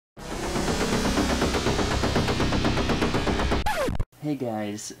Hey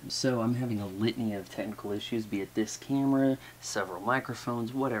guys, so I'm having a litany of technical issues, be it this camera, several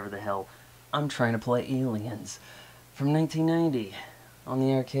microphones, whatever the hell. I'm trying to play Aliens from 1990 on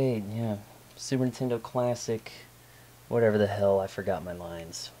the arcade, yeah. Super Nintendo Classic, whatever the hell, I forgot my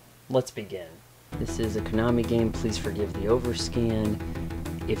lines. Let's begin. This is a Konami game, please forgive the overscan.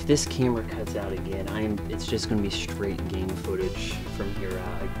 If this camera cuts out again, it's just going to be straight game footage from here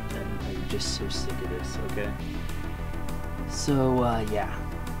out. I'm just so sick of this, okay? So, yeah.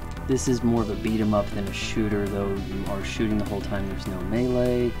 This is more of a beat 'em up than a shooter, though you are shooting the whole time. There's no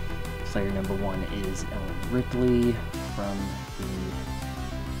melee. Player number 1 is Ellen Ripley from the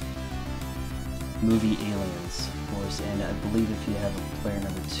movie Aliens, of course. And I believe if you have a player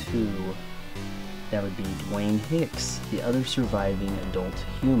number 2, that would be Dwayne Hicks, the other surviving adult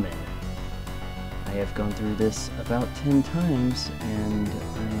human. I have gone through this about 10 times, and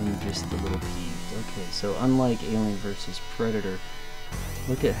I'm just a little peeved. Okay, so unlike Alien vs. Predator,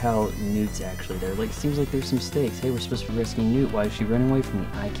 look at how Newt's actually there. Like, it seems like there's some stakes. Hey, we're supposed to be rescuing Newt. Why is she running away from me?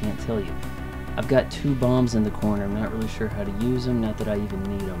 I can't tell you. I've got 2 bombs in the corner. I'm not really sure how to use them. Not that I even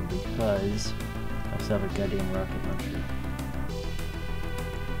need them, because I also have a goddamn rocket launcher.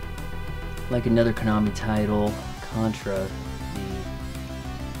 Like another Konami title, Contra,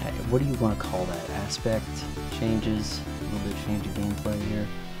 what do you want to call that? Aspect changes, a little bit of change of gameplay here.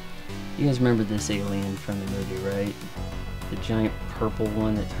 You guys remember this alien from the movie, right? The giant purple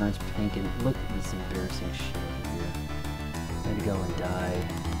one that turns pink, and look at this embarrassing shit over here. I had to go and die.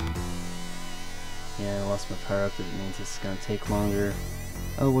 Yeah, I lost my power up, that means this is gonna take longer.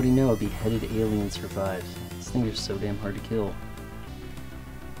 Oh, what do you know? A beheaded alien survives. These things are so damn hard to kill.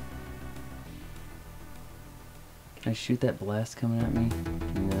 Can I shoot that blast coming at me?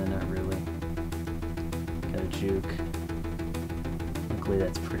 No, not really. Got a juke. Luckily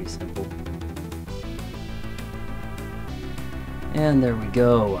that's pretty simple. And there we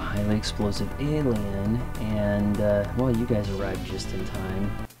go. Highly explosive alien. And, well, you guys arrived just in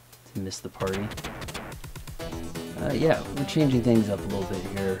time to miss the party. Yeah, we're changing things up a little bit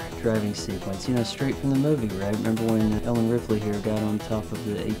here. Driving sequence, you know, straight from the movie, right? Remember when Ellen Ripley here got on top of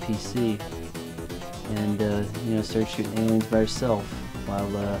the APC and, you know, started shooting aliens by herself while,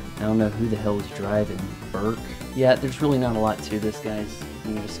 I don't know who the hell was driving. Burke? Yeah, there's really not a lot to this, guys.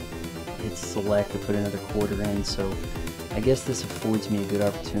 You can just hit select to put another quarter in, so I guess this affords me a good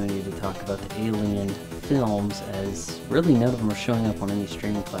opportunity to talk about the Alien films, as really none of them are showing up on any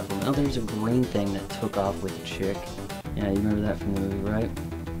streaming platform. Now, there's a green thing that took off with a chick. Yeah, you remember that from the movie, right?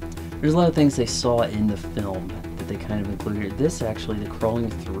 There's a lot of things they saw in the film that they kind of included here. This, actually, the crawling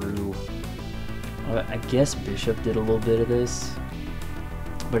through, I guess Bishop did a little bit of this,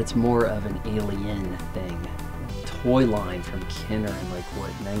 but it's more of an Alien thing. Toy line from Kenner in, like,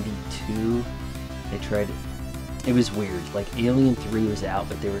 what, 92? They tried to, it was weird. Like, Alien 3 was out,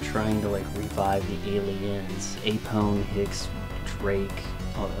 but they were trying to, like, revive the Aliens. Apone, Hicks, Drake,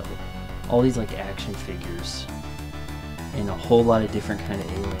 all these, like, action figures. And a whole lot of different kind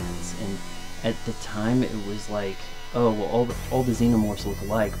of aliens. And at the time, it was like, oh, well, all the xenomorphs look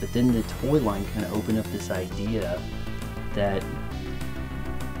alike. But then the toy line kind of opened up this idea that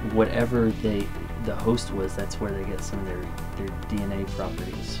whatever the host was, that's where they get some of their DNA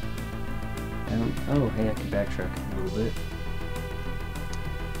properties. Oh, hey, I can backtrack a little bit.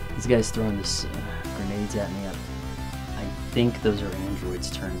 These guys throwing this grenades at me. I think those are androids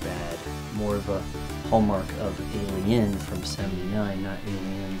turned bad. More of a hallmark of Alien from '79, not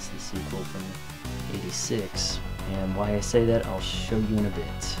Aliens, the sequel from '86. And why I say that, I'll show you in a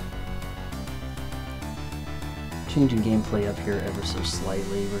bit. Changing gameplay up here ever so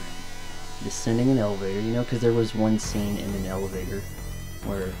slightly. We're descending an elevator, you know, because there was one scene in an elevator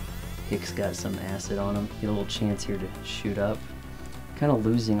where Hicks got some acid on him. Get a little chance here to shoot up. Kind of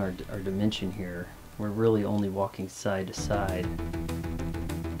losing our dimension here. We're really only walking side to side.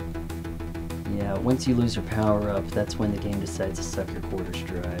 Yeah, once you lose your power up, that's when the game decides to suck your quarters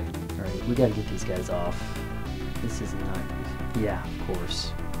dry. Alright, we gotta get these guys off. This is not... yeah, of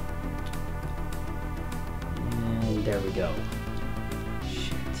course. And there we go.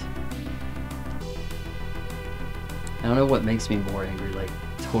 Shit. I don't know what makes me more angry, like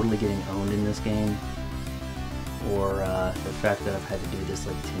totally getting owned in this game, or the fact that I've had to do this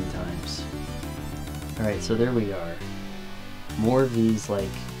like 10 times. Alright, so there we are. More of these, like,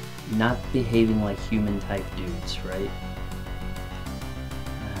 not behaving like human type dudes, right?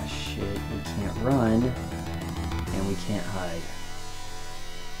 Ah, shit, we can't run, and we can't hide.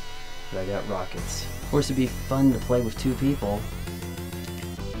 But I got rockets. Of course, it'd be fun to play with 2 people.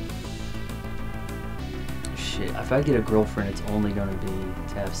 Shit, if I get a girlfriend, it's only gonna be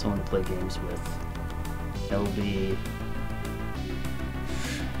to have someone to play games with. That will be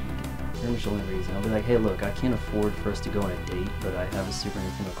Pretty much the only reason. I'll be like, hey, look, I can't afford for us to go on a date, but I have a Super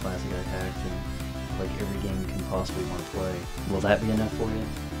Nintendo Classic I hacked, and like every game you can possibly want to play. Will that be enough for you?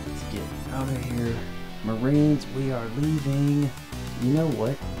 Let's get out of here. Marines, we are leaving. You know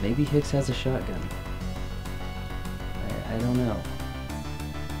what? Maybe Hicks has a shotgun. I don't know.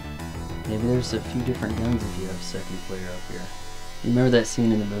 Maybe there's a few different guns if you have second player up here. You remember that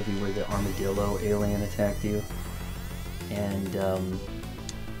scene in the movie where the armadillo alien attacked you? And,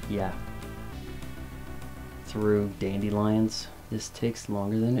 yeah. Through dandelions. This takes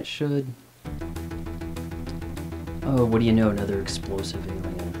longer than it should. Oh, what do you know? Another explosive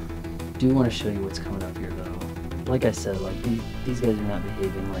alien. Do want to show you what's coming up here, though. Like I said, like these guys are not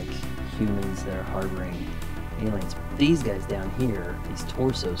behaving like humans that are harboring aliens. These guys down here, these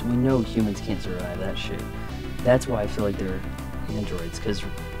torsos, we know humans can't survive that shit. That's why I feel like they're androids, because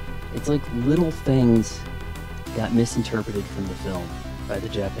it's like little things got misinterpreted from the film by the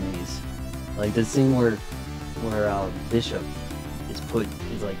Japanese. Like the scene where Bishop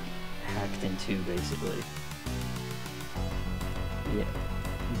is like hacked in two, basically. Yeah.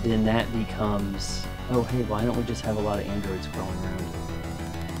 Then that becomes, oh hey, why don't we just have a lot of androids crawling around?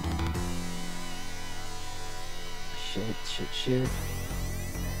 Shit.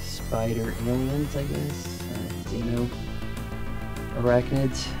 Spider aliens, I guess. Xeno.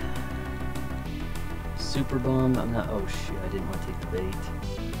 Arachnids. Super bomb. I'm not. Oh shit, I didn't want to take the bait.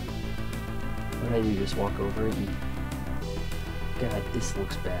 What did I do? Just walk over it and. God, this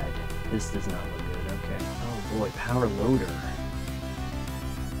looks bad. This does not look good. Okay. Oh boy, power loader.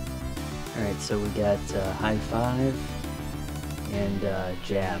 Alright, so we got high five and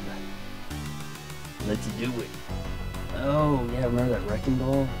jab. Let's do it. Oh, yeah, remember that wrecking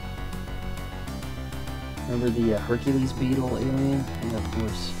ball? Remember the Hercules beetle alien? Yeah, of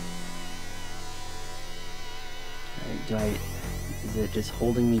course. Alright, is it just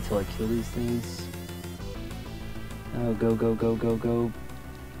holding me till I kill these things? Oh, go.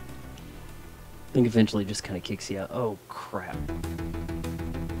 I think eventually it just kind of kicks you out. Oh, crap.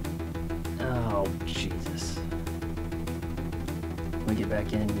 Oh, Jesus. Can we get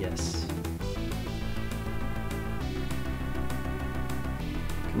back in? Yes.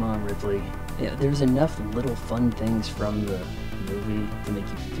 Come on, Ripley. Yeah, there's enough little fun things from the movie to make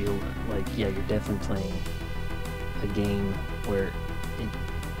you feel like, yeah, you're definitely playing a game where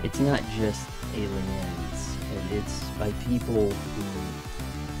it's not just aliens. It's by people who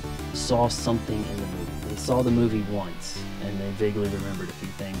saw something in the movie. They saw the movie once, and they vaguely remembered a few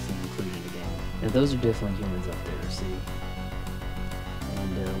things and included in the game. Now, those are definitely humans up there, see?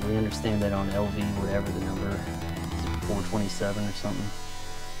 And we understand that on LV, whatever the number, is it 427 or something?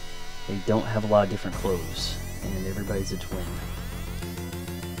 They don't have a lot of different clothes, and everybody's a twin.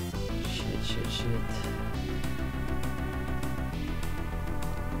 Shit.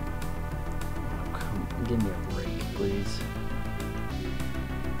 Oh, come, give me a break, please.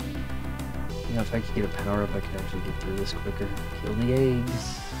 You know, if I could get a power up, I could actually get through this quicker. Kill the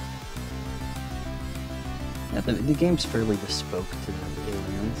eggs. Yeah, the game's fairly bespoke to the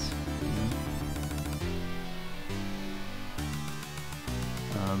aliens.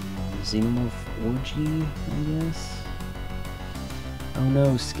 Xenomorph orgy, I guess? Oh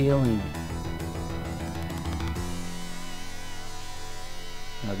no, scaling.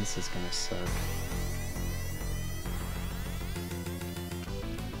 Oh, this is gonna suck.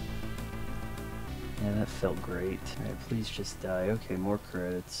 Yeah, that felt great. Alright, please just die. Okay, more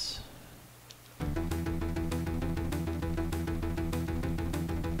credits.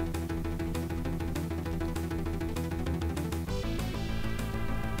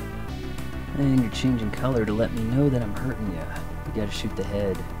 And you're changing color to let me know that I'm hurting you. You gotta shoot the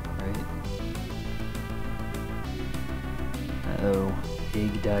head, right? Uh-oh.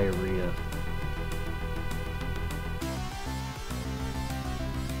 Egg diarrhea.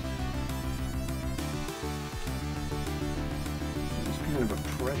 It's kind of a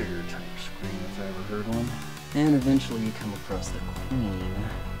Predator type scream if I ever heard one. And eventually you come across the Queen.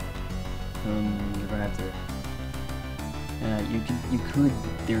 You're gonna have to... you could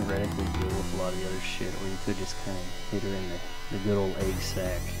theoretically deal with a lot of the other shit, or you could just kind of hit her in the good old egg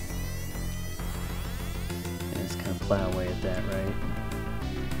sack. And just kind of plow away at that, right?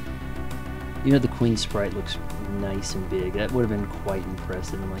 You know, the Queen sprite looks nice and big. That would have been quite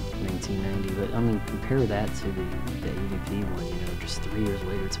impressive in like 1990, but I mean, compare that to the AVP one, you know, just 3 years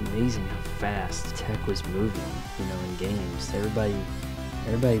later. It's amazing how fast tech was moving, you know, in games.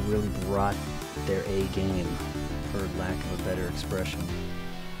 Everybody really brought their A game, for lack of a better expression.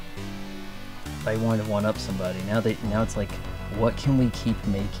 If I wanted to one-up somebody, now it's like, what can we keep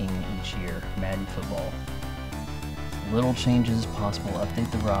making each year? Madden football. little changes as possible,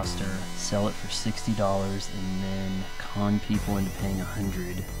 update the roster, sell it for $60, and then con people into paying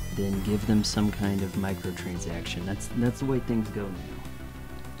 $100. Then give them some kind of microtransaction. That's the way things go now.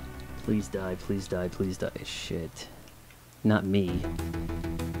 Please die, please die, please die. Shit. Not me.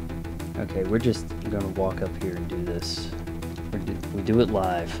 Okay, we're just gonna walk up here and do this. We do it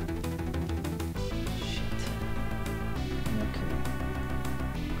live.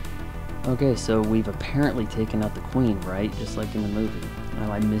 Okay, so we've apparently taken out the queen, right? Just like in the movie.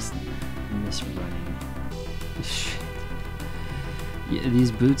 Oh, I missed running. Shit. Yeah,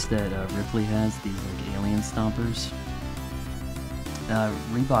 these boots that Ripley has, these like alien stompers.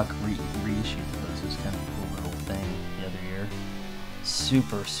 Reebok reissued those. It was kind of a cool little thing the other year.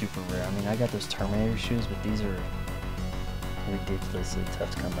 Super, super rare. I mean, I got those Terminator shoes, but these are ridiculously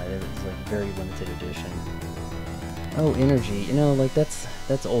tough to come by. It's like very limited edition. Oh, energy. You know, like that's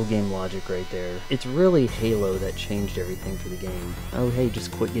old game logic right there. It's really Halo that changed everything for the game. Oh, hey,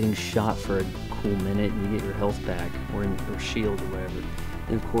 just quit getting shot for a cool minute and you get your health back, or shield or whatever.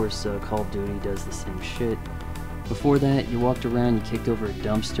 And of course, Call of Duty does the same shit. Before that, you walked around, you kicked over a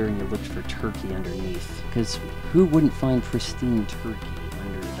dumpster, and you looked for turkey underneath. Because who wouldn't find pristine turkey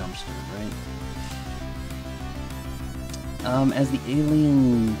under a dumpster, right? As the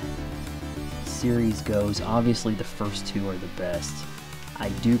Alien series goes, obviously the first two are the best. I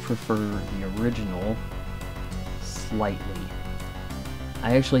do prefer the original slightly.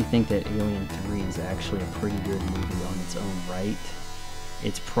 I actually think that Alien 3 is actually a pretty good movie on its own right.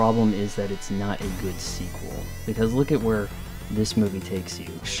 Its problem is that it's not a good sequel. Because look at where this movie takes you.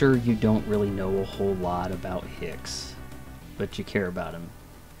 Sure, you don't really know a whole lot about Hicks, but you care about him.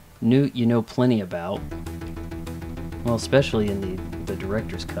 Newt, you know plenty about. Well, especially in the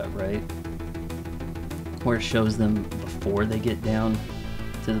director's cut, right? Where it shows them before they get down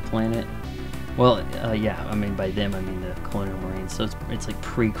to the planet. Well, yeah, I mean, by them, I mean the Colonial Marines. So it's like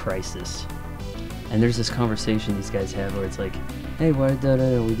pre-crisis. And there's this conversation these guys have where it's like, hey, why did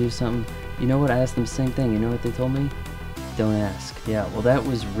we do something? You know what? I asked them the same thing. You know what they told me? Don't ask. Yeah, well, that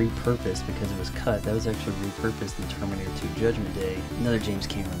was repurposed because it was cut. That was actually repurposed in Terminator 2 Judgment Day, another James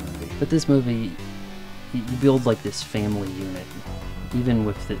Cameron movie. But this movie, you build like this family unit, even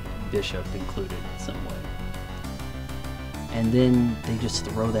with the Bishop included in some way. And then they just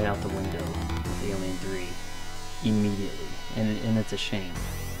throw that out the window with Alien 3 immediately, and it's a shame.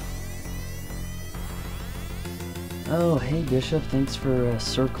 Oh, hey Bishop, thanks for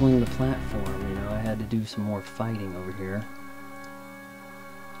circling the platform. You know, I had to do some more fighting over here.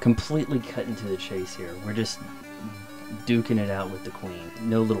 Completely cutting to the chase here. We're just duking it out with the Queen.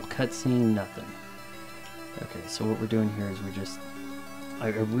 No little cutscene, nothing. Okay, so what we're doing here is I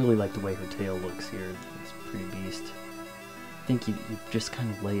really like the way her tail looks here. It's pretty beast. I think you just kind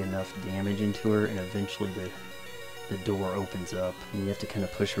of lay enough damage into her, and eventually the door opens up, and you have to kind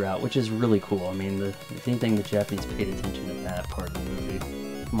of push her out, which is really cool. I mean, the same thing the Japanese paid attention to that part of the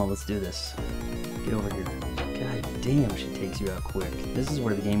movie. Come on, let's do this. Get over here. God damn, she takes you out quick. This is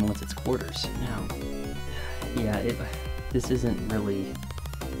where the game wants its quarters. Now, yeah, this isn't really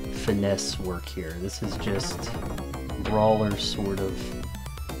finesse work here. This is just brawler sort of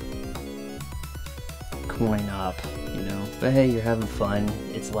coin op, you know? But hey, you're having fun.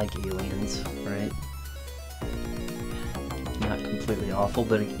 It's like Aliens, right? Not completely awful,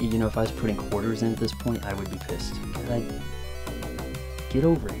 but you know, if I was putting quarters in at this point, I would be pissed. God, get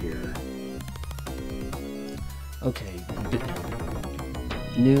over here. Okay,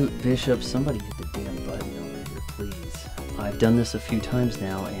 Newt, Bishop, somebody hit the damn button over here, please. I've done this a few times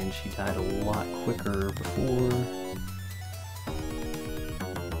now, and she died a lot quicker before.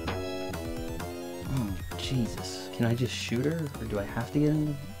 Oh, Jesus. Can I just shoot her, or do I have to get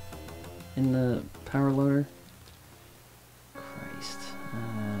in the power loader? Christ.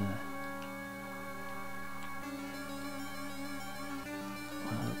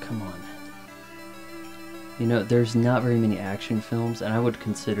 Oh, come on. You know, there's not very many action films, and I would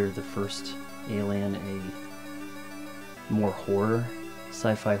consider the first Alien a more horror,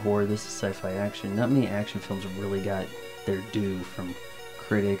 sci-fi horror. This is sci-fi action. Not many action films really got their due from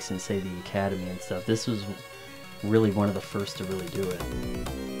critics and, say, the Academy and stuff. This was really one of the first to really do it.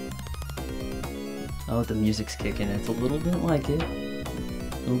 Oh, the music's kicking. It's a little bit like it. A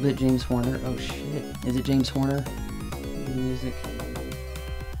little bit James Horner. Oh, shit. Is it James Horner? The music.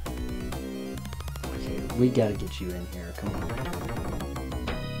 We gotta get you in here, come on.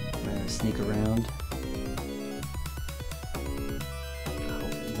 I'm gonna sneak around. Oh,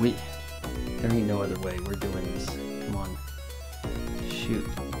 there ain't no other way, we're doing this. Come on. Shoot.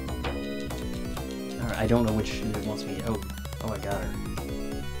 Alright, I don't know which it wants me. Oh, I got her.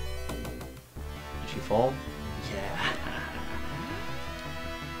 Did she fall? Yeah,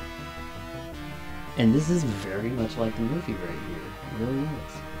 And this is very much like the movie right here. It really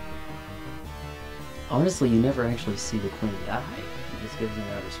is. Honestly, you never actually see the Queen die. It just goes in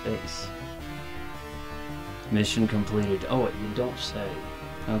outer space. Mission completed. Oh, you don't say.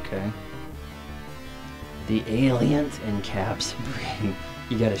 Okay. The aliens in caps.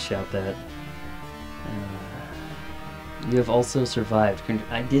 You gotta shout that. You have also survived.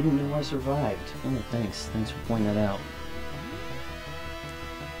 I didn't know I survived. Oh, thanks. Thanks for pointing that out.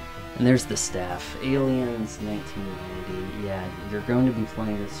 And there's the staff. Aliens 1990. Yeah, you're going to be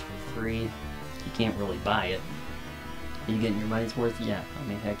playing this for free. You can't really buy it. Are you getting your money's worth? Yeah. I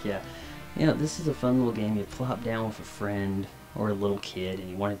mean, heck yeah. You know, this is a fun little game. You plop down with a friend or a little kid and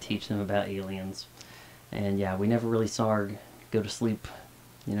you want to teach them about aliens. And yeah, we never really saw her go to sleep.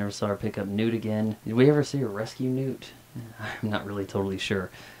 You never saw her pick up Newt again. Did we ever see her rescue Newt? I'm not really totally sure.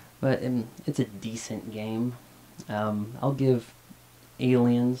 But it's a decent game. I'll give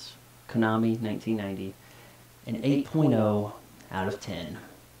Aliens, Konami, 1990, an 8.0 out of 10.